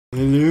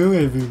Hello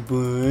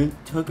everyone,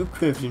 Tug of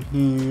Crafting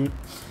here,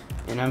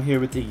 and I'm here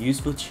with the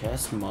Useful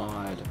Chest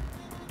mod.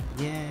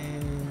 Yay!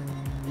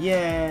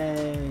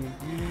 Yay!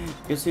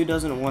 Guess who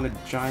doesn't want a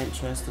giant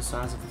chest the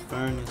size of a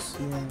furnace?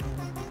 Yay!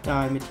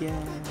 Diamond, yay!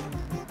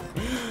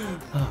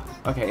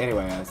 Okay,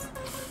 anyway guys.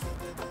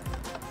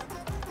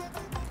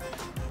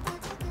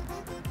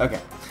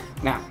 Okay,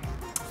 now,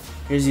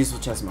 here's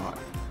Useful Chest mod.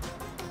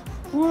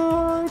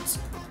 What?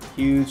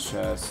 Huge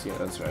chest, yeah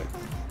that's right.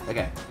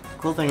 Okay,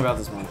 cool thing about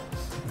this mod,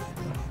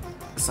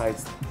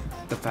 besides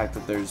the fact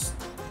that there's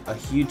a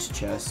huge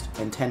chest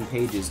and 10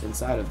 pages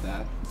inside of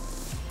that.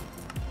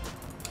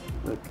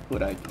 Look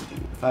what I can do.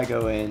 If I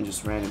go in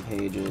just random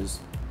pages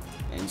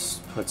and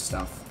just put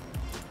stuff.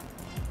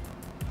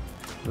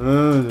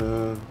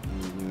 Yeah.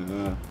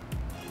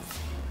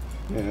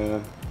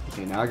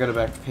 Okay, now I gotta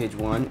back to page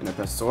 1 and I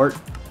press sort.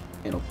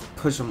 It'll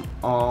push them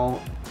all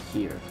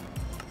here.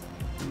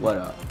 What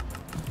up?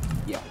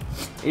 Yeah.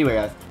 Anyway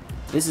guys,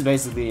 this is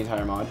basically the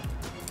entire mod.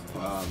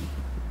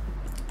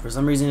 For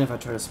some reason, if I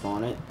try to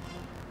spawn it...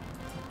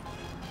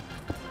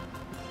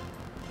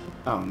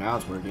 Oh, now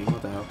it's working.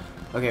 What the hell?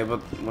 Okay,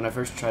 but when I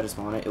first tried to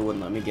spawn it, it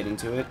wouldn't let me get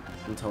into it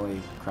until I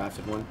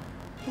crafted one.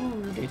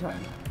 Ooh, daytime.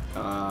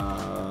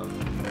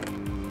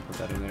 Put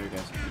that in there,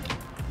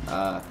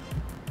 guys.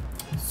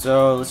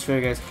 So, let's show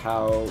you guys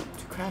how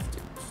to craft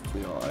it.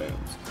 Complete all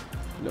items.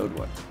 Load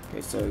one. Okay,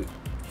 so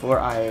 4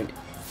 iron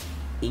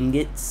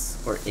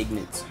ingots, or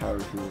ignits,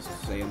 however people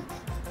say them.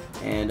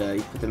 And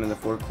you put them in the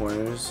 4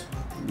 corners.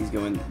 These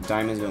go in,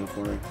 diamonds go in the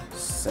 4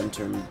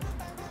 center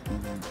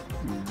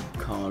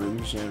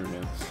columns, I don't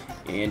know.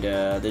 And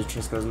the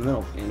chest goes in the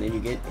middle. And then you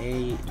get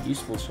a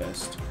useful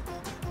chest.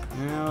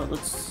 Now,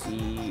 let's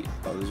see.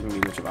 Oh, there's going to be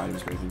a bunch of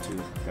items breaking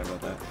too. Forgot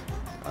about that.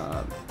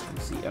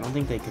 Let's see. I don't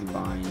think they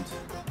combined.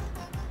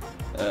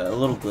 A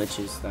little glitch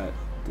is that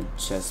the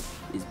chest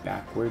is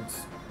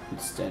backwards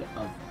instead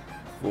of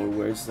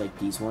forwards like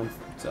these ones.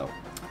 So,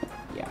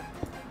 yeah.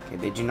 Okay,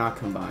 they do not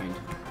combine.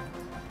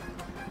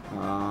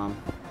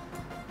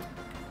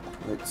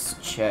 Let's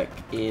check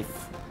if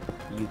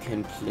you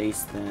can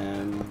place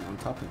them on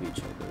top of each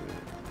other.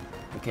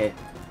 Okay,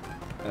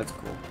 that's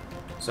cool.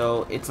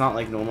 So it's not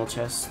like normal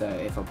chests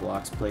that if a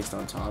block's placed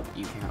on top,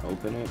 you can't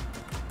open it.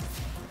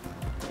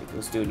 Like,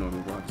 let's do a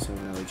normal block, so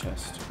another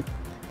chest.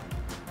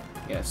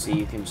 Yeah, see,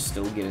 you can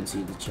still get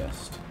into the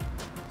chest.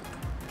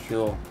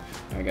 Cool.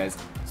 Alright guys,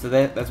 so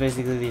that's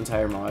basically the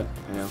entire mod.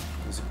 I know,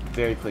 it's a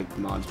very quick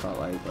mod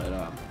spotlight,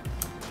 but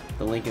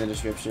the link in the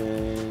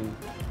description,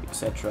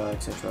 etc,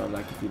 etc.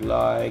 Like if you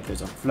like,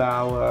 there's a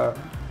flower,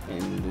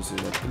 and this is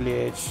a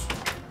glitch.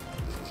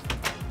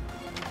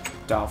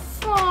 The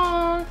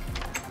fuck?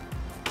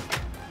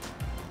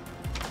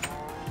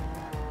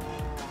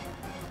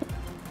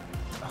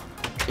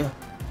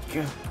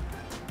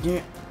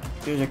 Yeah.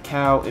 There's a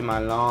cow in my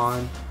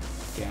lawn.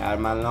 Get out of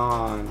my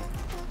lawn.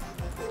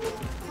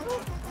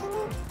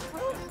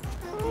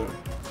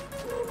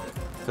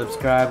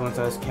 Subscribe once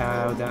this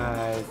cow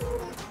dies.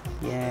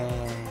 Yeah,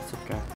 subscribe.